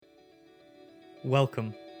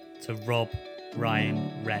Welcome to Rob,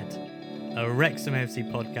 Ryan, Red, a Wrexham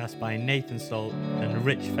FC podcast by Nathan Salt and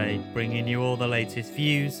Rich Fay, bringing you all the latest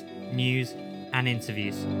views, news, and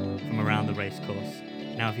interviews from around the racecourse.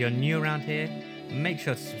 Now, if you're new around here, make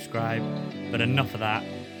sure to subscribe. But enough of that,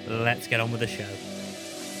 let's get on with the show.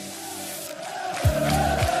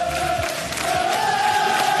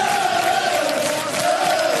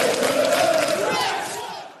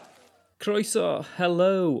 Croeso,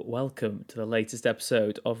 hello, welcome to the latest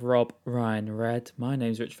episode of Rob, Ryan, Red. My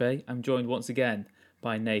name's Rich Fay. I'm joined once again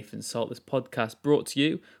by Nathan Salt. This podcast brought to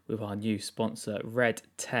you with our new sponsor, Red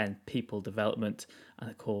 10 People Development,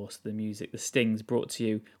 and of course the music, The Stings, brought to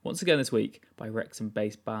you once again this week by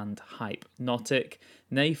Wrexham-based band Hypnotic.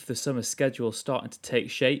 Nath, the summer schedule starting to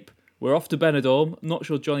take shape. We're off to Benidorm. Not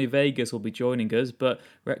sure Johnny Vegas will be joining us, but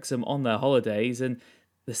Wrexham on their holidays and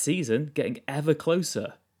the season getting ever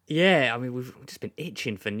closer. Yeah, I mean, we've just been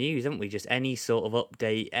itching for news, haven't we? Just any sort of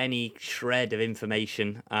update, any shred of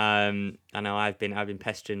information. I know I've been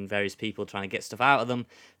pestering various people trying to get stuff out of them.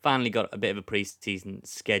 Finally got a bit of a pre-season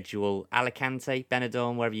schedule. Alicante,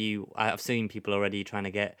 Benidorm, I've seen people already trying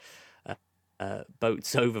to get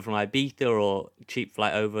boats over from Ibiza or cheap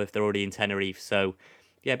flight over if they're already in Tenerife. So,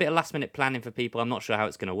 yeah, a bit of last-minute planning for people. I'm not sure how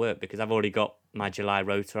it's going to work because I've already got my July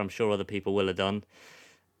rota. I'm sure other people will have done.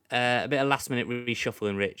 A bit of last-minute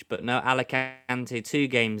reshuffling, Rich. But no, Alicante, 2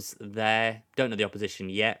 games there. Don't know the opposition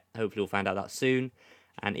yet. Hopefully we'll find out that soon.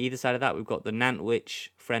 And either side of that, we've got the Nantwich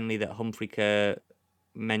friendly that Humphrey Kerr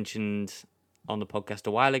mentioned on the podcast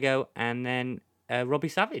a while ago. And then Robbie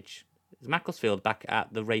Savage. It's Macclesfield back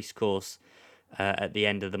at the racecourse at the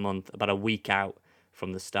end of the month, about a week out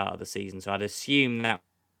from the start of the season. So I'd assume that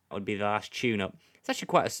would be the last tune-up. It's actually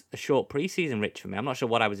quite a short pre-season, Rich, for me. I'm not sure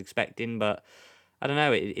what I was expecting, but I don't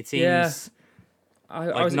know. It seems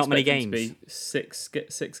I was not many expecting games. to be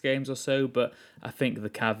six games or so, but I think the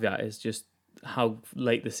caveat is just how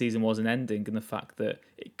late the season was in ending and the fact that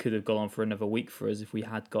it could have gone on for another week for us if we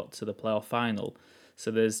had got to the playoff final.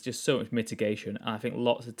 So there's just so much mitigation, and I think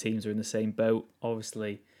lots of teams are in the same boat.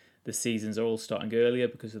 Obviously, the seasons are all starting earlier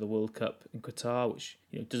because of the World Cup in Qatar, which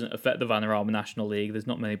doesn't affect the Vanarama National League. There's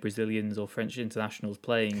not many Brazilians or French internationals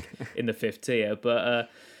playing in the 5th tier, but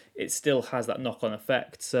it still has that knock-on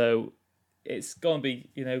effect. So it's going to be,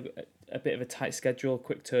 a bit of a tight schedule,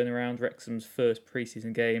 quick turnaround. Wrexham's first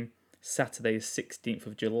pre-season game, Saturday, the 16th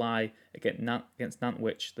of July, against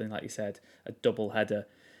Nantwich. Then, like you said, a double header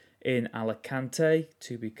in Alicante.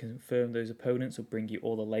 To be confirmed, those opponents will bring you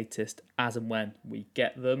all the latest as and when we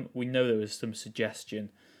get them. We know there was some suggestion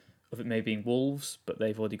of it maybe being Wolves, but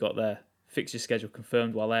they've already got their fixture schedule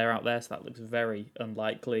confirmed while they're out there, so that looks very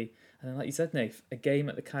unlikely. And then, like you said, Nath, a game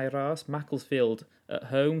at the Kairos, Macclesfield at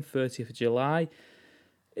home, 30th of July.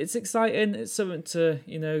 It's exciting. It's something to,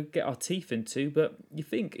 get our teeth into. But you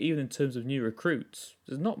think, even in terms of new recruits,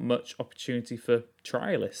 there's not much opportunity for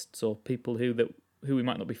trialists or people who we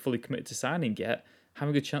might not be fully committed to signing yet,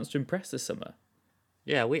 having a chance to impress this summer.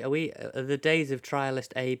 Yeah, are the days of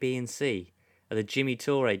trialist A, B, and C? Are the Jimmy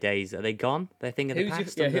Torre days? Are they gone? They're a thing of the past. I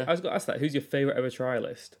was going to ask that. Who's your favourite ever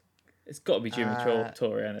trialist? It's got to be Jimmy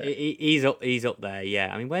Torre, isn't it? He's up there,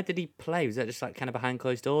 yeah. I mean, where did he play? Was that just like kind of behind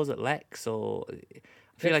closed doors at Lex, or I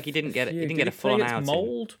feel like he didn't get a full on outing.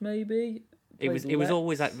 Mould, maybe. It was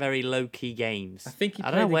always like very low key games. I think he I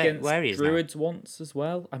played don't know against where he is Druids now. once as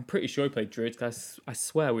well. I'm pretty sure he played Druids because I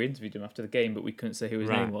swear we interviewed him after the game, but we couldn't say who his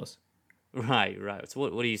name was. Right. So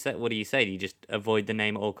what do you say? What do you say? Do you just avoid the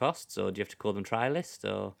name at all costs, or do you have to call them trialists?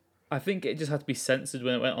 Or I think it just had to be censored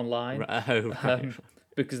when it went online. Right.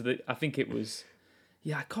 Because I think it was.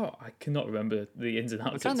 Yeah, I cannot remember the ins and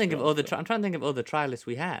outs. I'm trying to think of other trialists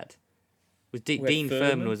we had. Was Dean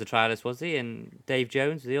Furman was a trialist, was he? And Dave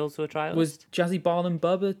Jones, was he also a trialist? Was Jazzy Barnum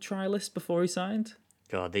Bubb a trialist before he signed?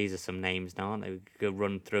 God, these are some names now, aren't they? We could go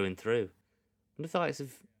run through and through. And the likes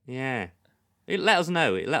of let us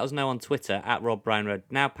know. Let us know on Twitter at Rob Bryan Red.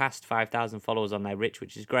 Now past 5,000 followers on there, Rich,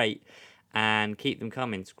 which is great. And keep them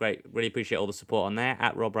coming. It's great. Really appreciate all the support on there.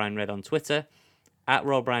 At Rob Bryan Red on Twitter. At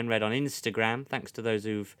Rob Bryan Red on Instagram. Thanks to those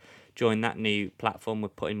who've joined that new platform. We're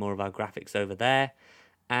putting more of our graphics over there.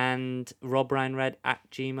 And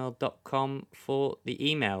robbryanred@gmail.com for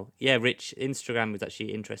the email. Yeah, Rich, Instagram was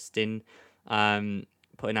actually interesting.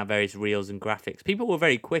 Putting out various reels and graphics. People were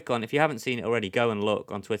very quick on, if you haven't seen it already, go and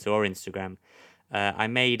look on Twitter or Instagram. I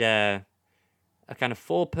made a kind of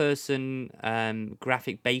 4-person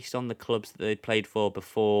graphic based on the clubs that they'd played for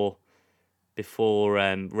before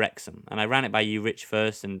Wrexham. And I ran it by you, Rich,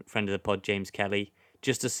 first, and friend of the pod, James Kelly,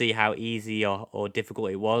 just to see how easy or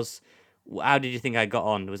difficult it was. How did you think I got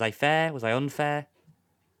on? Was I fair? Was I unfair?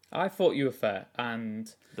 I thought you were fair,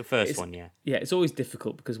 and The first it's one, yeah. yeah, it's always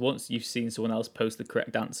difficult because once you've seen someone else post the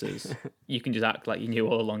correct answers, you can just act like you knew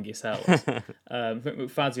all along yourselves. I think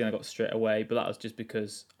McFadzean I got straight away, but that was just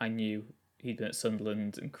because I knew he'd been at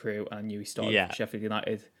Sunderland and Crewe, and I knew he started Yeah. for Sheffield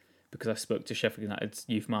United because I spoke to Sheffield United's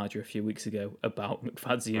youth manager a few weeks ago about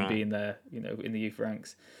McFadzean Right. being there, in the youth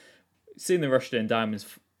ranks. Seeing the Rushden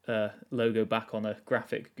Diamonds logo back on a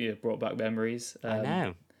graphic, brought back memories. I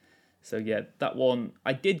know. So yeah, that one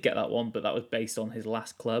I did get that one, but that was based on his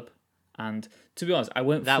last club. And to be honest, I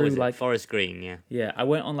went That through was like it. Forest Green, yeah. I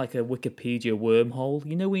went on like a Wikipedia wormhole.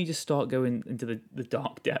 You know when you just start going into the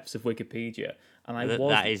dark depths of Wikipedia, and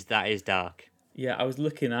That is dark. I was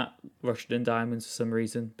looking at Rushden Diamonds for some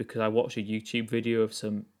reason because I watched a YouTube video of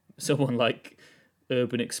someone like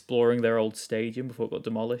urban exploring their old stadium before it got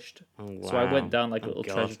demolished. Oh, wow. So I went down like a Oh, little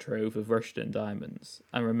God. treasure trove of Rushden Diamonds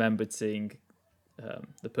and remembered seeing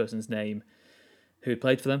the person's name who had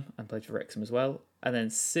played for them and played for Wrexham as well. And then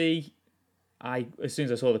as soon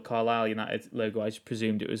as I saw the Carlisle United logo, I just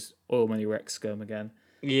presumed it was Oil Money Wrexham again.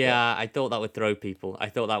 Yeah, I thought that would throw people. I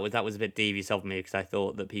thought that was a bit devious of me because I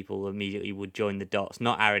thought that people immediately would join the dots.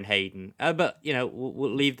 Not Aaron Hayden, but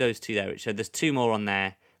we'll leave those two there. Rich. So there's two more on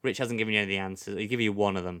there. Rich hasn't given you any of the answers. He'll give you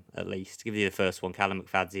one of them at least. Give you the first one, Callum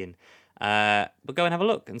McFadzean. But go and have a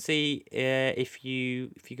look and see if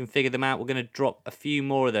you can figure them out. We're going to drop a few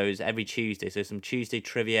more of those every Tuesday. So some Tuesday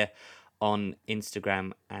trivia on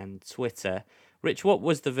Instagram and Twitter. Rich, what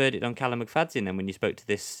was the verdict on Callum McFadzean then when you spoke to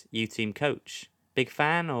this U-team coach? Big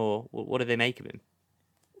fan, or what do they make of him?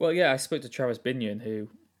 Well, yeah, I spoke to Travis Binion, who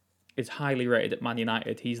is highly rated at Man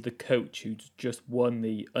United. He's the coach who's just won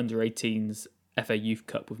the Under-18s FA Youth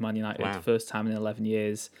Cup with Man United, Wow. first time in 11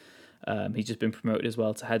 years. He's just been promoted as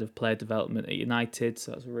well to head of player development at United,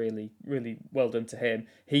 so that's really, really well done to him.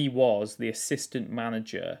 He was the assistant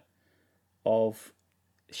manager of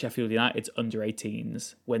Sheffield United's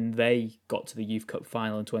Under-18s when they got to the Youth Cup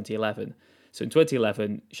final in 2011. So in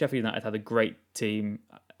 2011, Sheffield United had a great team.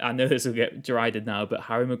 I know this will get derided now, but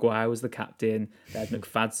Harry Maguire was the captain. They had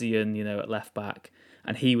McFadzean, at left back,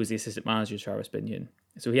 and he was the assistant manager of Travis Binion.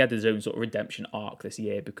 So he had his own sort of redemption arc this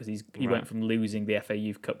year because he went from losing the FA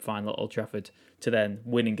Youth Cup final at Old Trafford to then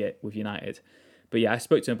winning it with United. But yeah, I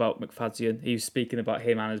spoke to him about McFadzean. He was speaking about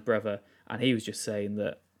him and his brother, and he was just saying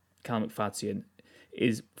that Callum McFadzean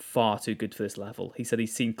is far too good for this level. He said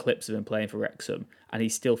he's seen clips of him playing for Wrexham, and he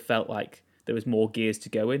still felt like there was more gears to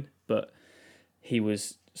go in, but he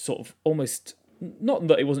was sort of almost, not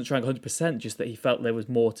that he wasn't trying 100%, just that he felt there was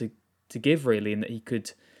more to give really, and that he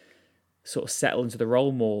could sort of settle into the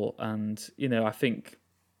role more. And, I think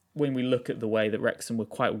when we look at the way that Wrexham were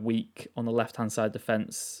quite weak on the left-hand side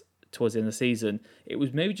defence towards the end of the season, it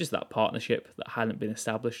was maybe just that partnership that hadn't been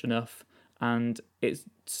established enough. And it's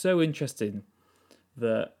so interesting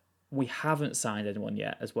that we haven't signed anyone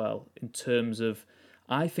yet as well, in terms of,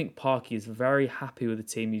 I think Parky is very happy with the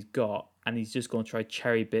team he's got, and he's just going to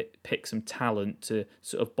try pick some talent to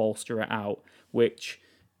sort of bolster it out, which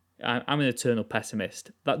I'm an eternal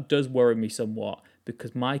pessimist. That does worry me somewhat,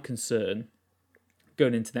 because my concern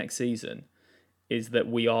going into next season is that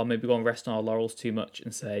we are maybe going to rest on our laurels too much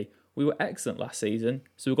and say, we were excellent last season,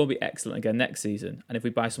 so we're going to be excellent again next season. And if we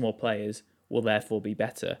buy some more players, we'll therefore be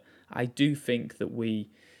better. I do think that we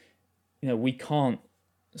can't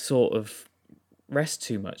sort of rest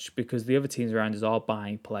too much, because the other teams around us are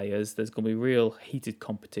buying players. There's going to be real heated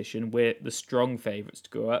competition. We're the strong favourites to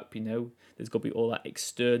go up. There's going to be all that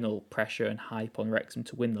external pressure and hype on Wrexham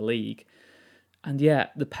to win the league. And yeah,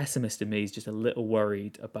 the pessimist in me is just a little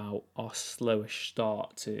worried about our slowish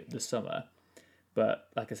start to the summer. But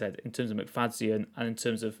like I said, in terms of McFadzean and in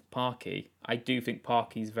terms of Parky, I do think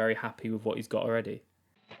Parky's very happy with what he's got already.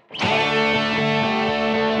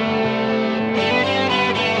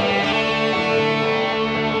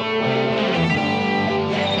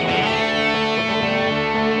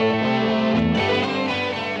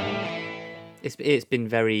 It's been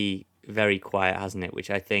very, very quiet, hasn't it? Which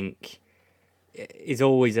I think is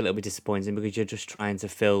always a little bit disappointing, because you're just trying to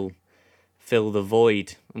fill the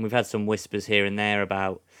void. And we've had some whispers here and there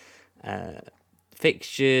about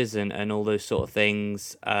fixtures and all those sort of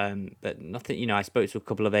things, but nothing. I spoke to a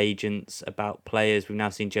couple of agents about players. We've now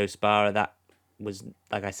seen Joe Sparrow. That was,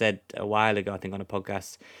 like I said a while ago, I think on a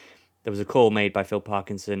podcast, there was a call made by Phil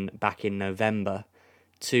Parkinson back in November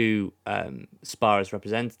to Sparrow's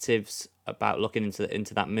representatives about looking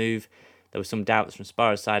into that move. There were some doubts from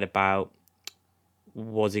Sparrow's side about,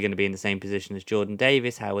 was he going to be in the same position as Jordan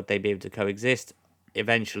Davis? How would they be able to coexist?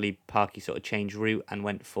 Eventually, Parky sort of changed route and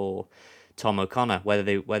went for Tom O'Connor.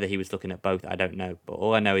 Whether he was looking at both, I don't know. But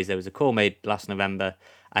all I know is there was a call made last November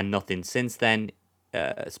and nothing since then.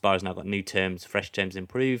 Spar's now got new terms, fresh terms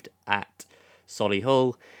improved at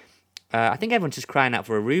Solihull. I think everyone's just crying out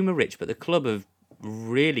for a rumour, Rich, but the club are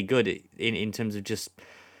really good in terms of just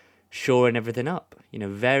shoring everything up.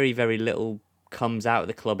 Very, very little comes out of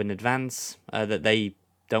the club in advance that they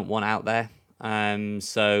don't want out there.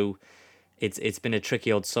 So it's been a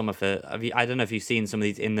tricky old summer for. I don't know if you've seen some of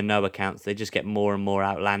these in the know accounts. They just get more and more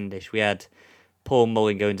outlandish. We had Paul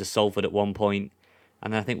Mullin going to Salford at one point,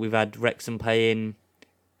 and I think we've had Wrexham paying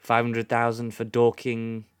 500,000 for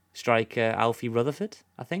Dorking striker Alfie Rutherford.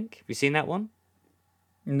 I think. Have you seen that one?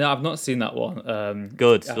 No, I've not seen that one.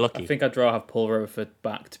 Good, lucky. I think I'd rather have Paul Rutherford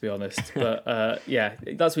back, to be honest. But yeah,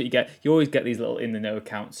 that's what you get. You always get these little in-the-know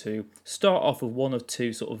accounts who start off with one or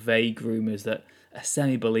two sort of vague rumours that are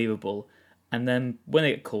semi-believable, and then when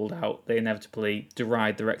they get called out, they inevitably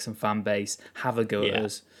deride the Wrexham fan base, have a go at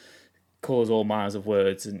us, call us all miles of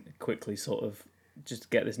words, and quickly sort of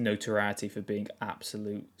just get this notoriety for being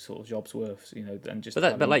absolute sort of jobs worth, and just.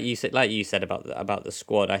 But like you said about the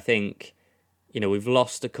squad, I think. We've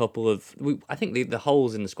lost a couple of. I think the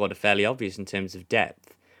holes in the squad are fairly obvious in terms of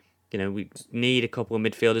depth. We need a couple of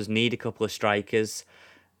midfielders, need a couple of strikers.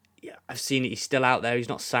 Yeah, I've seen it. He's still out there. He's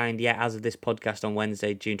not signed yet as of this podcast on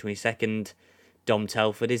Wednesday, June 22nd. Dom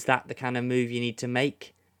Telford. Is that the kind of move you need to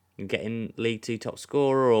make? You getting League Two top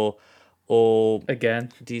scorer or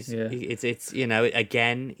again? It's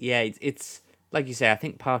again. Yeah, it's like you say. I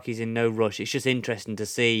think Parky's in no rush. It's just interesting to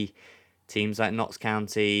see teams like Notts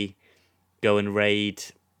County go and raid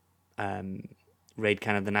kind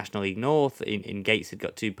of the National League North. In Gateshead,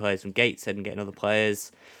 got 2 players from Gateshead and getting other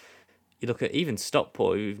players. You look at even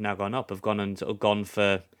Stockport, who've now gone up, have gone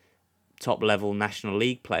for top level National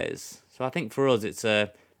League players. So I think for us, it's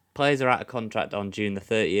players are out of contract on June the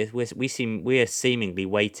 30th. We are seemingly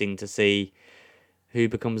waiting to see who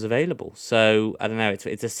becomes available. So I don't know.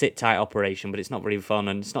 It's a sit tight operation, but it's not very fun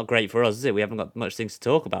and it's not great for us, is it? We haven't got much things to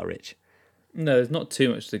talk about, Rich. No, there's not too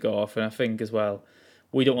much to go off, and I think as well,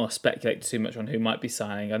 we don't want to speculate too much on who might be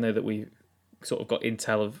signing. I know that we sort of got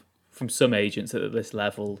intel from some agents at this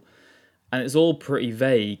level, and it's all pretty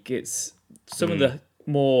vague. It's some of the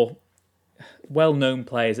more well-known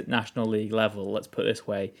players at National League level, let's put it this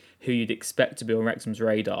way, who you'd expect to be on Wrexham's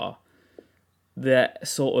radar. Their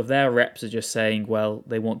reps are just saying, well,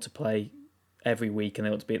 they want to play every week and they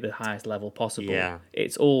want to be at the highest level possible. Yeah.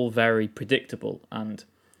 It's all very predictable, and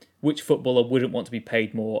which footballer wouldn't want to be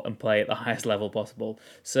paid more and play at the highest level possible?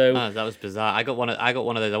 So that was bizarre. I got one of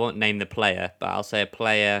those. I won't name the player, but I'll say a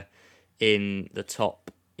player in the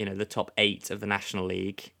top 8 of the National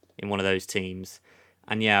League in one of those teams.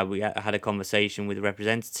 And yeah, we had a conversation with the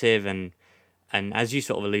representative, and as you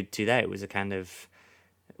sort of alluded to there, it was a kind of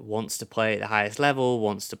wants to play at the highest level,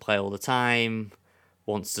 wants to play all the time,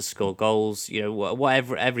 wants to score goals.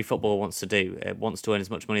 Whatever every footballer wants to do, wants to earn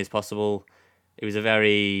as much money as possible. It was a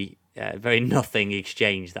very, very nothing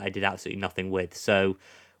exchange that I did absolutely nothing with. So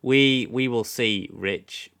we will see,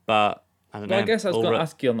 Rich. But I don't know. I guess I was going to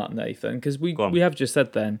ask you on that, Nathan, because we have just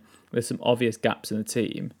said then there's some obvious gaps in the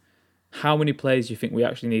team. How many players do you think we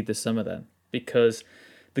actually need this summer then? Because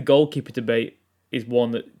the goalkeeper debate is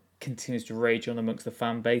one that continues to rage on amongst the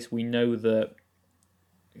fan base. We know that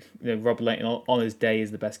Rob Layton on his day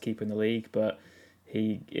is the best keeper in the league, but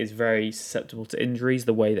he is very susceptible to injuries,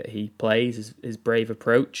 the way that he plays, his brave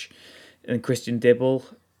approach. And Christian Dibble,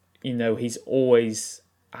 he's always...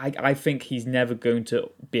 I think he's never going to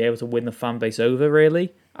be able to win the fan base over,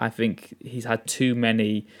 really. I think he's had too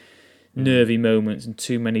many nervy moments and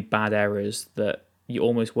too many bad errors that you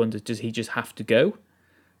almost wonder, does he just have to go?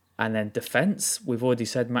 And then defence, we've already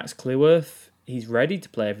said Max Cleworth, he's ready to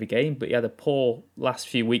play every game, but he had a poor last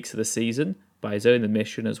few weeks of the season by his own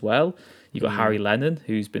admission as well. You've got Harry Lennon,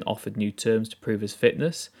 who's been offered new terms to prove his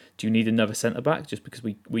fitness. Do you need another centre-back just because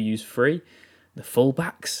we use 3? The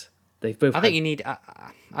full-backs, they've both... I think you need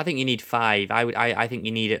 5. I think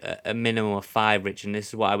you need a minimum of 5, Rich, and this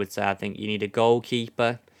is what I would say. I think you need a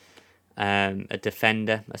goalkeeper, a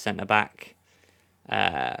defender, a centre-back, 2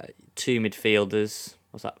 midfielders.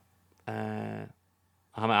 What's that?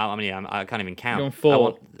 How many? I can't even count. You're on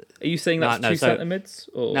 4. Are you saying that's 2 centre mids?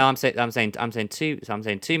 Or? No, I'm saying 2. So I'm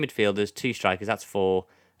saying 2 midfielders, 2 strikers. That's 4.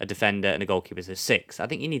 A defender and a goalkeeper. So 6. I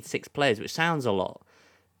think you need 6 players, which sounds a lot,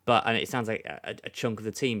 and it sounds like a chunk of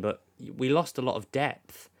the team. But we lost a lot of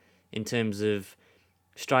depth in terms of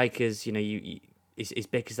strikers. Is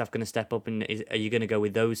Bickerstaff going to step up? And are you going to go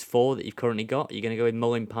with those 4 that you've currently got? Are you going to go with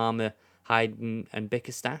Mullin, Palmer, Hyde, and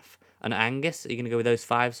Bickerstaff and Angus? Are you going to go with those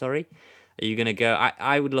 5? Sorry. Are you going to go...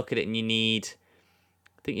 I would look at it and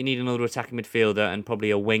I think you need another attacking midfielder and probably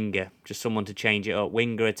a winger, just someone to change it up.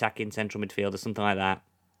 Winger, attacking, central midfielder, something like that.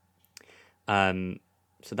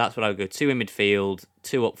 So that's what I would go. 2 in midfield,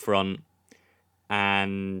 2 up front,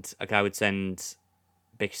 and okay, I would send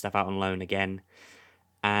Bickerstaff out on loan again,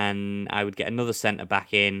 and I would get another centre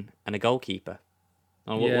back in and a goalkeeper.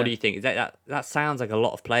 And what Yeah, do you think? That sounds like a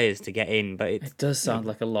lot of players to get in, but it does sound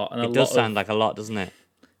like a lot, and a it does lot sound of like a lot, doesn't it?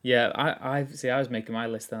 yeah. I see. I was making my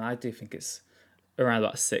list, and I do think it's around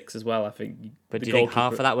about 6 as well. I think But the do you think half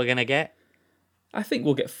goalkeeper. of that we're gonna get? I think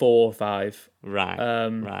we'll get 4 or 5. Right,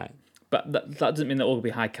 Um, right. But that doesn't mean that all will be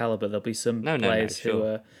high caliber. There'll be some No, players who sure.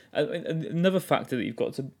 are. And another factor that you've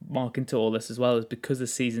got to mark into all this as well is because the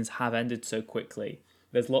seasons have ended so quickly.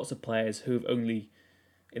 There's lots of players who've only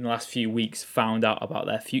in the last few weeks found out about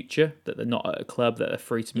their future, that they're not at a club, that they're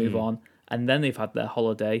free to move on, and then they've had their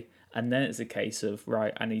holiday, and then it's a case of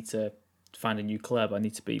right, I need to find a new club. I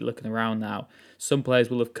need to be looking around now. Some players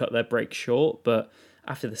will have cut their break short, but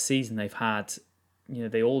after the season they've had,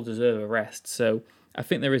 they all deserve a rest. So I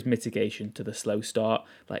think there is mitigation to the slow start.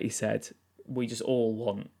 Like you said, we just all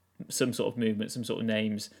want some sort of movement, some sort of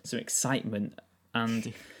names, some excitement,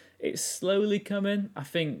 and it's slowly coming. I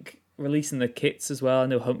think releasing the kits as well. I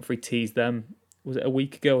know Humphrey teased them. Was it a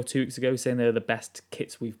week ago or 2 weeks ago, saying they're the best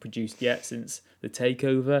kits we've produced yet since the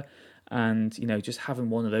takeover, and just having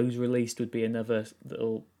one of those released would be another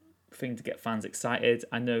little thing to get fans excited.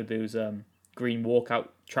 I know those green walkout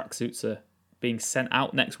tracksuits are being sent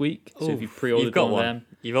out next week. So if you've pre-ordered You've got one of one. them,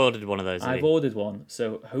 You've ordered one of those. I've ordered one.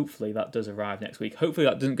 So hopefully that does arrive next week. Hopefully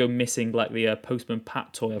that doesn't go missing like the Postman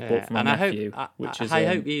Pat toy I bought for my and nephew, I is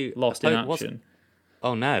hope you lost in what's- action.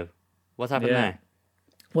 Oh no, what's happened Yeah. there?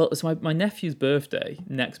 Well, it's my nephew's birthday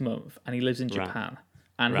next month, and he lives in Right. Japan,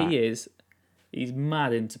 and Right. he's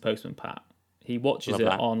mad into Postman Pat. He watches Love it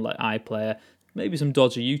that. on like iPlayer, maybe some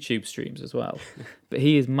dodgy YouTube streams as well. But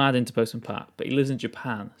he is mad into Postman Pat. But he lives in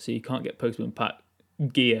Japan, so you can't get Postman Pat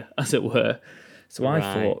gear, as it were. So I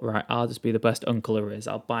Right. thought, right, I'll just be the best uncle there is.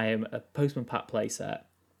 I'll buy him a Postman Pat playset,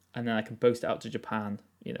 and then I can post it out to Japan.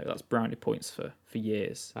 That's brownie points for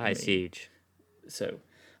years. That is huge. So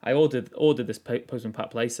I ordered this Postman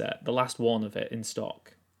Pat playset, the last one of it in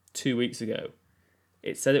stock, 2 weeks ago.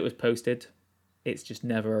 It said it was posted. It's just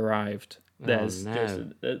never arrived. There's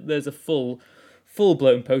no. there's a full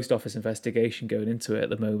blown post office investigation going into it at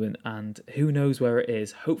the moment, and who knows where it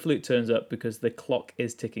is. Hopefully it turns up, because the clock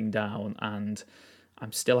is ticking down, and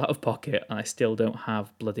I'm still out of pocket, and I still don't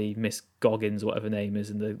have bloody Miss Goggins, whatever her name is,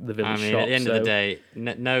 in the village I mean, shop. at the end of So the day,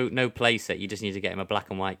 no playset. You just need to get him a black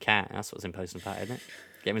and white cat. That's what's in Postman Pat, isn't it?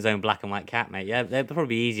 Get him his own black and white cat, mate. Yeah, they're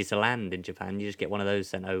probably easier to land in Japan. You just get one of those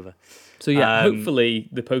sent over. yeah, hopefully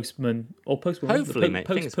the postman or postwoman, Hopefully, the mate,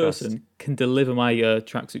 post fingers person can deliver my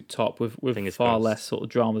tracksuit top with Fingers far crossed. less sort of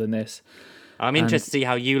drama than this. I'm interested to see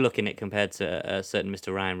how you look in it compared to a certain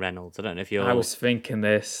Mr. Ryan Reynolds. I don't know if you're. I was thinking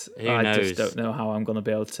this. Who I knows? just don't know how I'm going to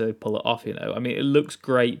be able to pull it off. I mean, it looks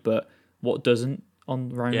great, but what doesn't on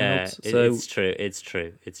Ryan Yeah, Reynolds? So it's true. It's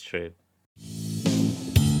true. It's true.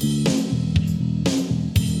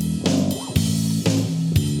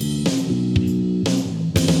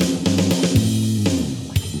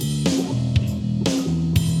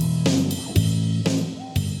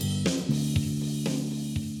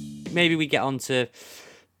 Maybe we get on to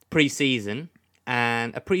pre-season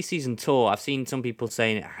and a pre-season tour. I've seen some people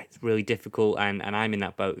saying it's really difficult, and I'm in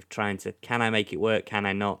that boat of trying to, can I make it work, can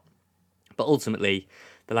I not? But ultimately,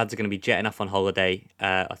 the lads are going to be jetting off on holiday.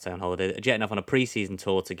 Jetting off on a pre-season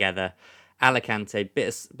tour together. Alicante, bit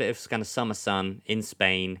of kind of summer sun in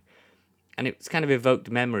Spain, and it's kind of evoked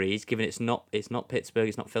memories. Given it's not Pittsburgh,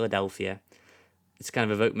 it's not Philadelphia. It's kind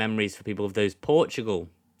of evoked memories for people of those Portugal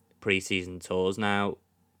pre-season tours. Now,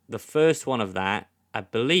 the first one of that, I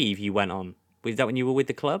believe you went on. Was that when you were with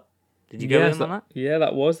the club? Did you go in on that? Yeah,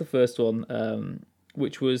 that was the first one,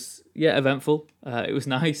 which was eventful. It was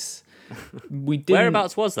nice. We did.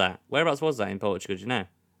 Whereabouts was that? Whereabouts was that in Portugal? Do you know?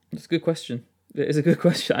 It's a good question. It is a good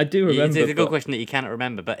question. I do remember. It's a good question that you cannot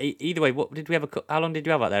remember. But either way, what did we have? How long did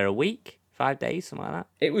you have out there? A week? 5 days? Something like that?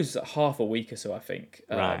 It was half a week or so, I think.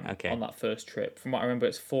 Right, okay. On that first trip, from what I remember,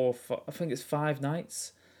 it's I think it's 5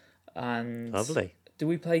 nights. And Lovely. did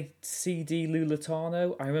we play CD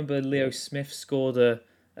Lulatano? I remember Leo Smith scored a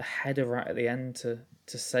header right at the end to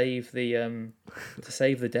save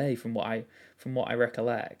the day. From what I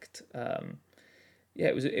recollect,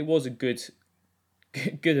 it was a good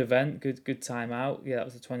event, good time out. Yeah, that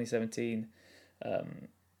was the 2017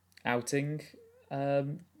 outing.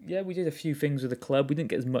 We did a few things with the club. We didn't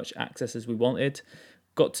get as much access as we wanted.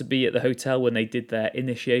 Got to be at the hotel when they did their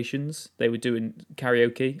initiations. They were doing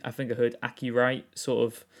karaoke. I think I heard Aki Wright sort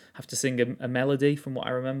of have to sing a melody from what I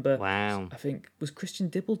remember. Wow. I think, was Christian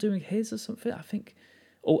Dibble doing his or something? I think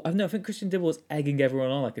Oh, I know. I think Christian Dibble was egging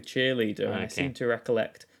everyone on like a cheerleader, and I Okay. seem to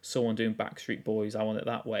recollect someone doing Backstreet Boys. I want it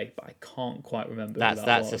that way, but I can't quite remember who that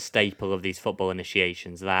That's a was. staple of these football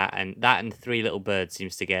initiations. That and Three Little Birds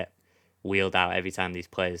seems to get wheeled out every time these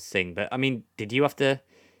players sing. But I mean, did you have to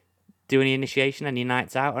do any initiation, any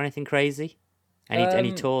nights out, or anything crazy? Any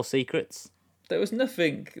Um, tour secrets? there was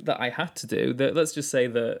nothing that I had to do. Let's just say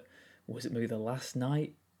that was it maybe the last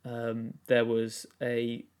night. There was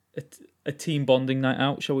a team bonding night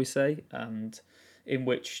out, shall we say, and in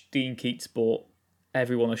which Dean Keats bought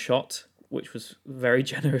everyone a shot, which was very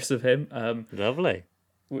generous of him. Lovely.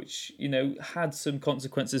 Which had some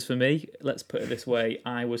consequences for me. Let's put it this way: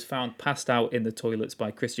 I was found passed out in the toilets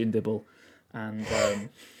by Christian Dibble, and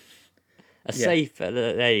A yeah, safe.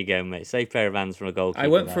 There you go, mate. Safe pair of hands from a goalkeeper. I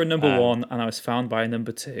went for there. a number one, and I was found by a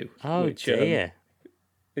number two, Oh which dear.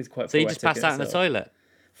 is quite So you poetic just passed in out in the itself. toilet?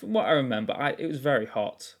 From what I remember, it was very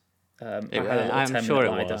hot. I had a little I'm 10 sure minute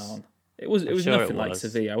it lie was. down. It was Sure it nothing like was.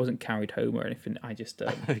 severe. I wasn't carried home or anything. I just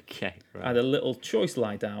Okay. I Right. had a little choice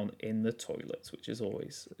lie down in the toilets, which is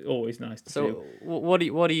always nice to do. So what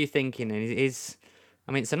are you thinking? I mean,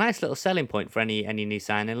 it's a nice little selling point for any new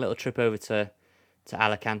signing. A little trip over to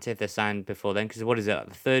Alicante if they're signed before then. Because what is it? Like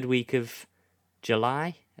the third week of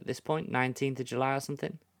July at this point, 19th of July or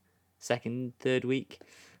something. Third week.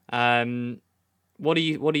 What do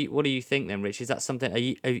you think then, Rich? Is that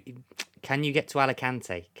something? Can you get to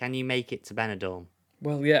Alicante? Can you make it to Benidorm?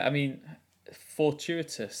 Well, yeah, I mean,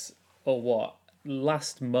 fortuitous or what?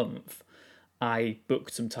 Last month, I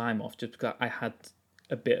booked some time off just because I had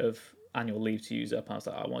a bit of annual leave to use up. I was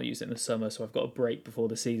like, I want to use it in the summer, so I've got a break before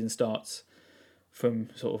the season starts from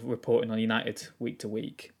sort of reporting on United week to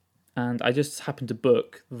week. And I just happened to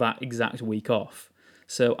book that exact week off.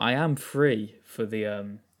 So I am free for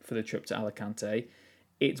the trip to Alicante.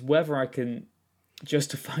 It's whether I can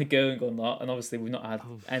justify going or not. And obviously, we've not had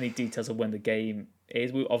any details of when the game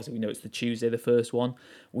is. We know it's the Tuesday, the first one.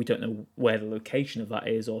 We don't know where the location of that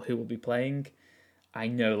is or who will be playing. I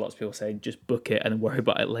know lots of people saying just book it and then worry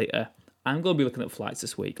about it later. I'm going to be looking at flights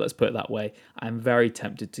this week. Let's put it that way. I'm very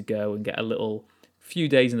tempted to go and get a little few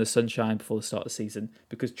days in the sunshine before the start of the season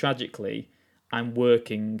because tragically, I'm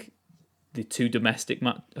working the two domestic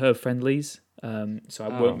friendlies. So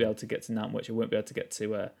I won't be able to get to Nantwich. I won't be able to get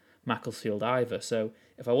to Macclesfield either. So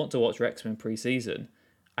if I want to watch Wrexham in pre-season,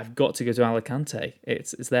 I've got to go to Alicante.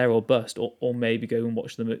 It's there or bust, or maybe go and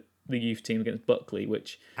watch them at the youth team against Buckley,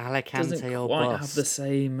 which Alicante doesn't or quite bust? have the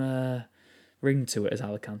same ring to it as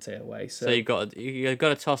Alicante away. So, So you've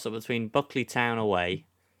got a toss up between Buckley Town away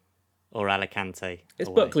or Alicante it's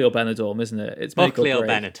away. Buckley or Benidorm, isn't it? It's make Buckley or break.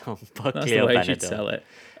 Benidorm. That's Buckley the or way you'd Benidorm. sell it.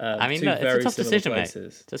 I mean, two look, it's a very tough similar decision, mate.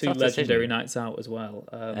 places. It's a Two tough decision. legendary nights out as well.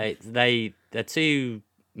 They're two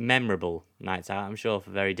memorable nights out, I'm sure,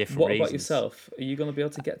 for very different What reasons. about yourself? Are you going to be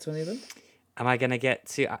able to get to any of them? Am I going to get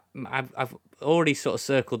to? I've already sort of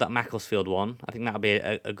circled that Macclesfield one. I think that'll be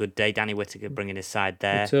a good day. Danny Whittaker bringing his side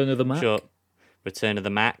there. Return of the Mac? Sure, return of the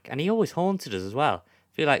Mac, and he always haunted us as well.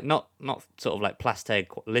 I feel like not sort of like plastered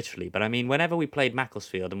literally, but I mean whenever we played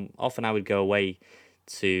Macclesfield, and often I would go away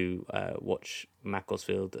to watch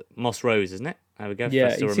Macclesfield. Moss Rose, isn't it? I would go. Yeah,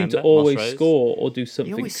 for us he to seemed to remember. always Moss Rose. score or do He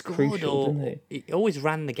something always scored, crucial, didn't or he? he always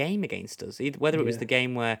ran the game against us. Whether it was Yeah. the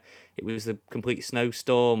game where it was a complete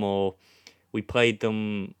snowstorm, or we played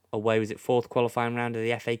them away. Was it fourth qualifying round of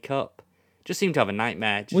the FA Cup? Just seemed to have a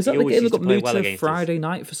nightmare. Was He that the always game that used to got play moved well to against us. Friday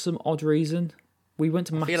night for some odd reason? We went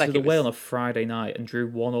to feel Macclesfield like it away was- on a Friday night and drew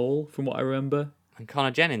 1-1, from what I remember. And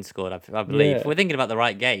Connor Jennings scored, I believe. Yeah. If we're thinking about the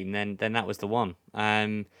right game, then that was the one.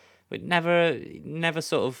 But never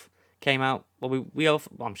sort of came out. Well,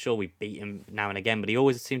 I'm sure we beat him now and again, but he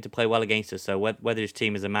always seemed to play well against us. So whether his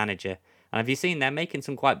team as a manager, and have you seen they're making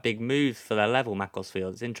some quite big moves for their level,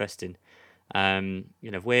 Macclesfield? It's interesting.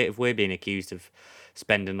 If we're being accused of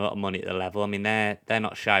spending a lot of money at the level, I mean they're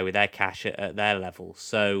not shy with their cash at their level.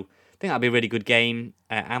 So I think that'll be a really good game.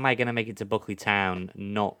 Am I going to make it to Buckley Town?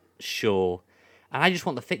 Not sure. And I just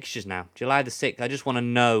want the fixtures now. July the 6th, I just want to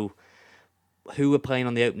know who we're playing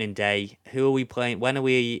on the opening day. Who are we playing? When are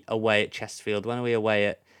we away at Chesterfield? When are we away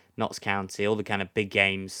at Notts County? All the kind of big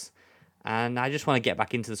games. And I just want to get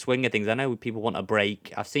back into the swing of things. I know people want a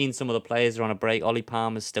break. I've seen some of the players are on a break. Ollie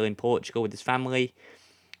Palmer's still in Portugal with his family.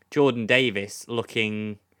 Jordan Davis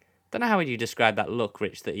looking... don't know how would you describe that look,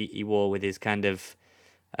 Rich, that he wore with his kind of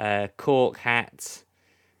cork hat,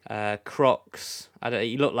 Crocs.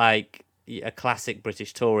 He looked like a classic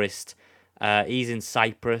British tourist. He's in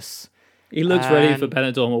Cyprus. He looks ready for And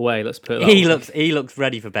Benidorm away, let's put it that way. he looks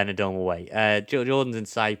ready for Benidorm away. Jordan's in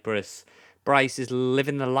Cyprus. Bryce is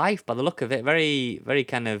living the life by the look of it. Very, very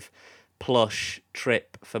kind of plush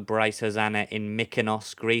trip for Bryce Hosanna in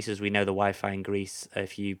Mykonos, Greece. As we know, the Wi-Fi in Greece,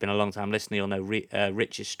 if you've been a long time listener, you'll know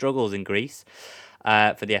Rich's struggles in Greece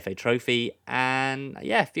for the FA Trophy. And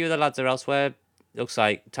yeah, a few of the lads are elsewhere. Looks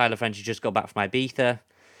like Tyler French has just got back from Ibiza.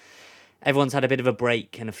 Everyone's had a bit of a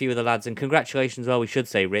break, and a few of the lads, and congratulations, well, we should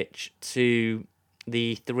say, Rich, to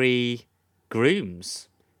the 3 grooms.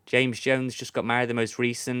 James Jones just got married, the most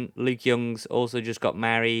recent. Luke Young's also just got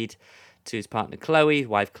married to his partner Chloe,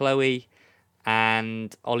 wife Chloe,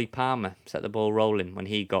 and Ollie Palmer set the ball rolling when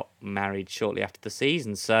he got married shortly after the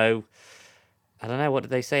season. So, I don't know, what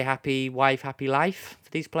did they say? Happy wife, happy life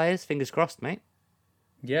for these players? Fingers crossed, mate.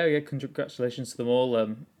 Yeah, congratulations to them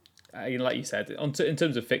all. Like you said, in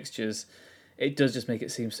terms of fixtures, it does just make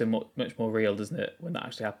it seem so much more real, doesn't it, when that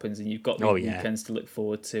actually happens, and you've got these weekends to look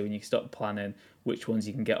forward to, and you can start planning which ones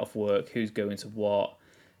you can get off work, who's going to what.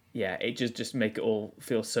 Yeah, it just make it all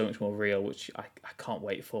feel so much more real, which I can't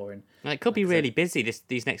wait for. And it could be really busy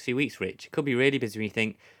these next few weeks, Rich. It could be really busy when you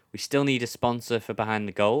think we still need a sponsor for Behind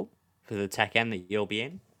the Goal for the tech end that you'll be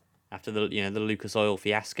in after the Lucas Oil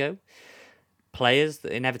fiasco. Players,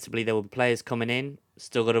 inevitably there will be players coming in.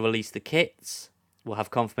 Still got to release the kits. We'll have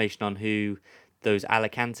confirmation on who those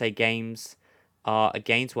Alicante games are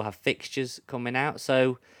against. We'll have fixtures coming out.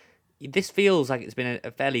 So this feels like it's been a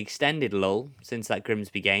fairly extended lull since that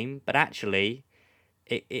Grimsby game, but actually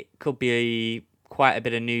it could be quite a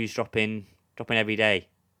bit of news dropping every day.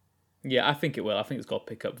 Yeah, I think it will. I think it's got to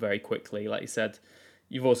pick up very quickly. Like you said,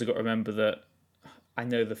 you've also got to remember that I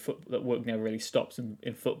know that work never really stops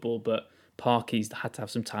in football, but Parky's had to have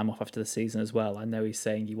some time off after the season as well. I know he's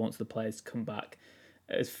saying he wants the players to come back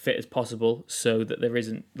as fit as possible so that there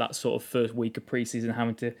isn't that sort of first week of pre-season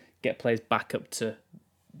having to get players back up to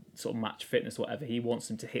sort of match fitness or whatever. He wants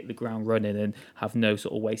them to hit the ground running and have no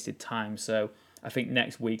sort of wasted time. So I think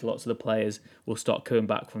next week lots of the players will start coming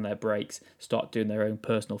back from their breaks, start doing their own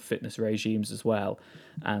personal fitness regimes as well.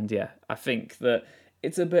 And yeah, I think that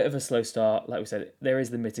it's a bit of a slow start. Like we said, there is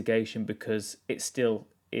the mitigation because it still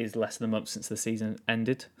is less than a month since the season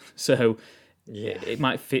ended. So yeah, it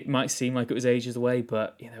might seem like it was ages away,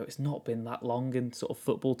 but it's not been that long in sort of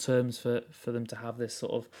football terms for them to have this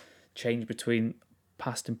sort of change between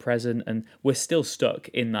past and present, and we're still stuck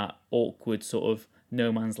in that awkward sort of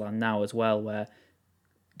no man's land now as well, where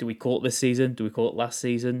do we call it this season? Do we call it last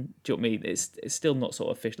season? Do you know what I mean? It's still not sort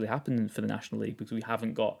of officially happening for the National League because we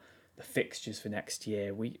haven't got the fixtures for next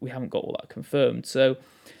year. We haven't got all that confirmed. So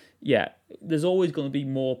yeah, there's always going to be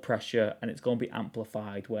more pressure, and it's going to be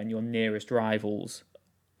amplified when your nearest rivals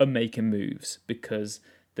are making moves because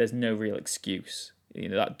there's no real excuse.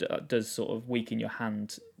 That does sort of weaken your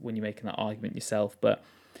hand when you're making that argument yourself. But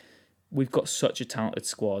we've got such a talented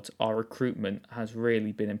squad. Our recruitment has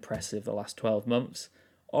really been impressive the last 12 months.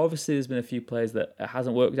 Obviously, there's been a few players that it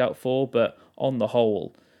hasn't worked out for, but on the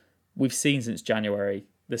whole, we've seen since January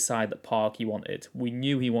the side that Parky wanted. We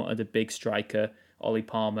knew he wanted a big striker, Ollie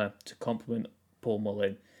Palmer, to complement Paul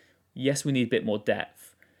Mullin. Yes, we need a bit more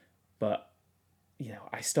depth, but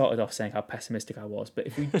I started off saying how pessimistic I was, but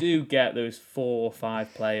if we do get those 4 or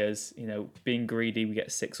 5 players, being greedy, we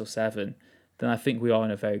get 6 or 7, then I think we are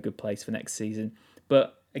in a very good place for next season.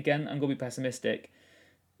 But again, I'm going to be pessimistic.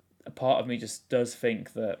 A part of me just does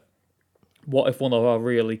think that what if one of our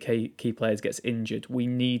really key players gets injured? We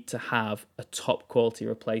need to have a top quality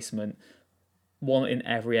replacement, one in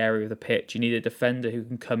every area of the pitch. You need a defender who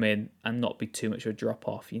can come in and not be too much of a drop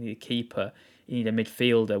off. You need a keeper. You need a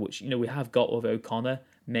midfielder, which we have got with O'Connor.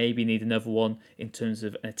 Maybe need another one in terms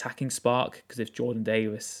of an attacking spark, because if Jordan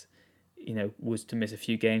Davis, was to miss a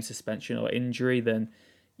few games, suspension or injury, then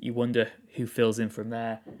you wonder who fills in from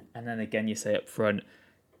there. And then again, you say up front,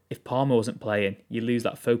 if Palmer wasn't playing, you lose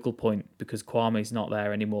that focal point because Kwame's not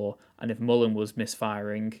there anymore. And if Mullin was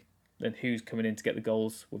misfiring, then who's coming in to get the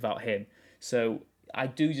goals without him? So I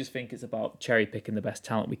do just think it's about cherry picking the best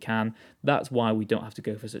talent we can. That's why we don't have to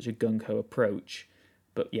go for such a gung-ho approach.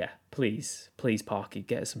 But yeah, please, Parky,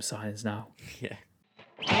 get us some signs now. Yeah.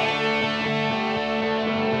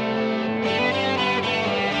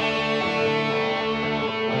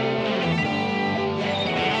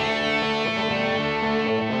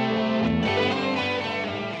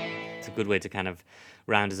 It's a good way to kind of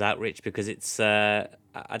round us out, Rich, because it's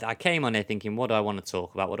I came on here thinking, what do I want to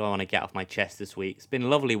talk about? What do I want to get off my chest this week? It's been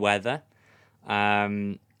lovely weather,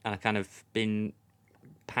 and I kind of been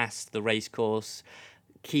past the race course,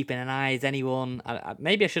 keeping an eye. Is anyone?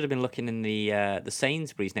 Maybe I should have been looking in the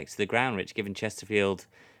Sainsbury's next to the ground, Rich, given Chesterfield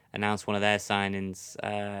announced one of their signings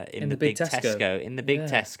in the big Tesco. In the big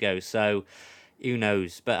Tesco. So who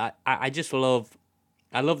knows? But I just love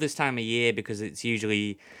this time of year because it's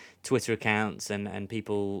usually Twitter accounts and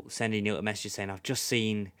people sending you little messages saying, I've just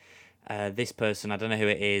seen this person, I don't know who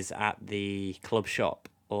it is, at the club shop,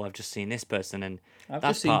 or I've just seen this person, and I've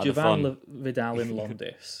that's just seen part of the fun. Javan Vidal in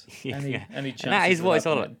Londis. Yeah. Any chances And that is of what it's that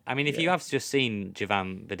all. happening? I mean, if Yeah. you have just seen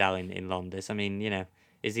Javan Vidal in Londis, I mean,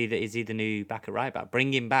 is he the new back at right back?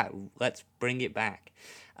 Bring him back. Let's bring it back.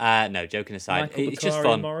 No, joking aside, Michael it's just Bakari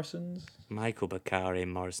fun. and Morrison's. Michael Bakari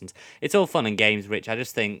and Morrison's. It's all fun and games, Rich. I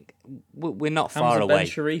just think we're not far Hamza Ben away.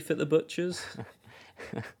 Sharif at the Butchers.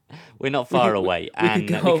 We're not far away, We and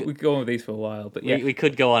could go on with these for a while, but yeah, we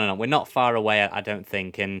could go on and on. We're not far away, I don't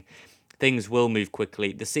think, and things will move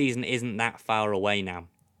quickly. The season isn't that far away now.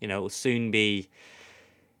 It'll soon be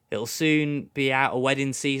out of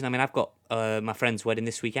wedding season. I mean, I've got my friend's wedding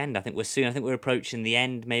this weekend. I think we're approaching the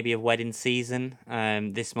end maybe of wedding season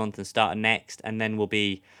this month and start of next, and then we'll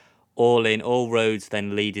be all roads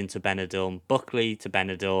then lead into Benidorm, Buckley to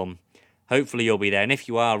Benidorm. Hopefully you'll be there, and if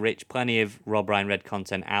you are, Rich, plenty of Rob Ryan Red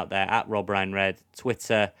content out there at Rob Ryan Red,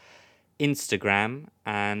 Twitter, Instagram,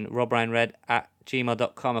 and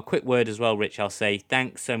robryanred@gmail.com. A quick word as well, Rich, I'll say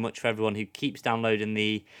thanks so much for everyone who keeps downloading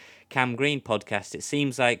the Cam Green podcast. It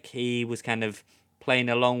seems like he was kind of playing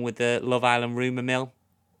along with the Love Island rumour mill,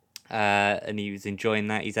 and he was enjoying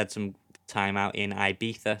that. He's had some time out in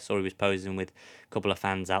Ibiza, so he was posing with a couple of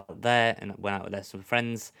fans out there and went out with some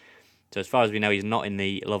friends. So as far as we know, he's not in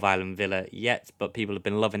the Love Island villa yet, but people have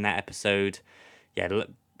been loving that episode. Yeah,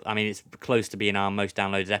 I mean, it's close to being our most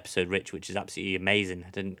downloaded episode, Rich, which is absolutely amazing. I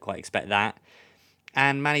didn't quite expect that.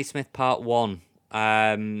 And Manny Smith Part 1.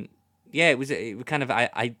 It was kind of,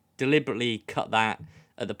 I deliberately cut that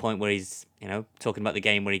at the point where he's, talking about the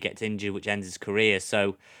game where he gets injured, which ends his career.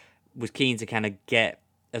 So was keen to kind of get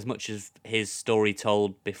as much of his story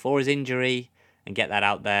told before his injury and get that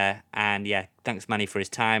out there. And yeah, thanks Manny for his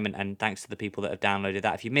time, and thanks to the people that have downloaded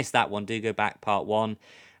that. If you missed that one, do go back, Part 1.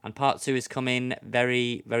 And Part 2 is coming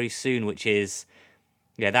very, very soon, which is,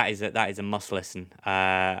 that is a must listen.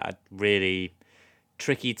 Really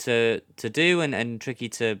tricky to do and tricky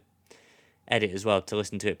to edit as well, to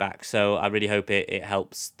listen to it back. So I really hope it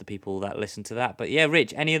helps the people that listen to that. But yeah,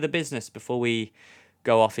 Rich, any other business before we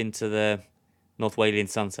go off into the North Walian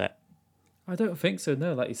sunset? I don't think so.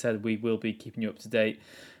 No, like you said, we will be keeping you up to date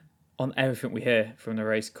on everything we hear from the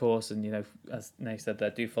race course. And, as Nate said there,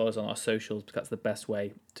 do follow us on our socials, because that's the best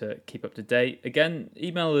way to keep up to date. Again,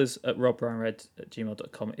 email us at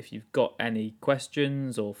robryanred@gmail.com if you've got any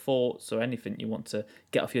questions or thoughts or anything you want to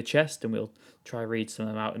get off your chest, and we'll try read some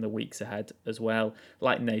of them out in the weeks ahead as well.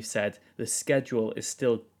 Like Nate said, the schedule is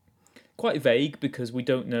still quite vague because we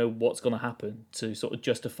don't know what's going to happen to sort of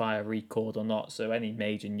justify a record or not. So any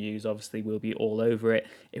major news, obviously, we'll be all over it.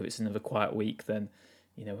 If it's another quiet week, then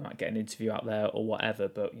we might get an interview out there or whatever.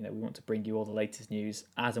 But we want to bring you all the latest news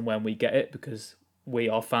as and when we get it, because we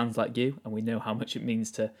are fans like you, and we know how much it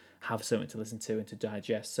means to have something to listen to and to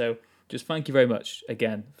digest. So just thank you very much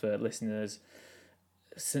again for listening to us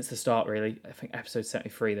since the start. Really, I think episode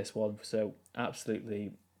 73, this one. So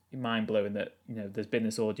absolutely mind-blowing that there's been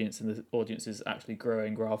this audience, and the audience is actually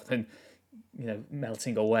growing rather than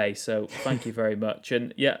melting away. So thank you very much.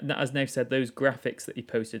 And yeah, as Nave said, those graphics that he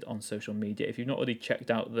posted on social media, if you've not already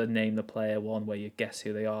checked out the Name the Player one, where you guess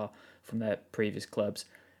who they are from their previous clubs,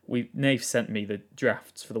 Nave sent me the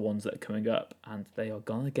drafts for the ones that are coming up, and they are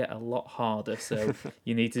gonna get a lot harder, so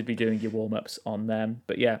you need to be doing your warm-ups on them.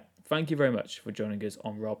 But yeah, thank you very much for joining us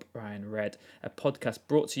on Rob Ryan Red, a podcast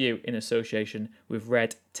brought to you in association with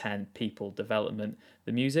Red 10 People Development.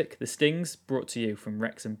 The music, The Stings, brought to you from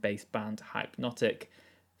Wrexham-based band Hypnotic.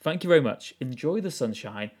 Thank you very much. Enjoy the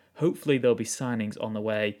sunshine. Hopefully there'll be signings on the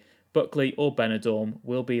way. Buckley or Benidorm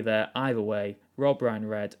will be there either way. Rob Ryan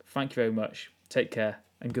Red, thank you very much. Take care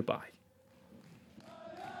and goodbye.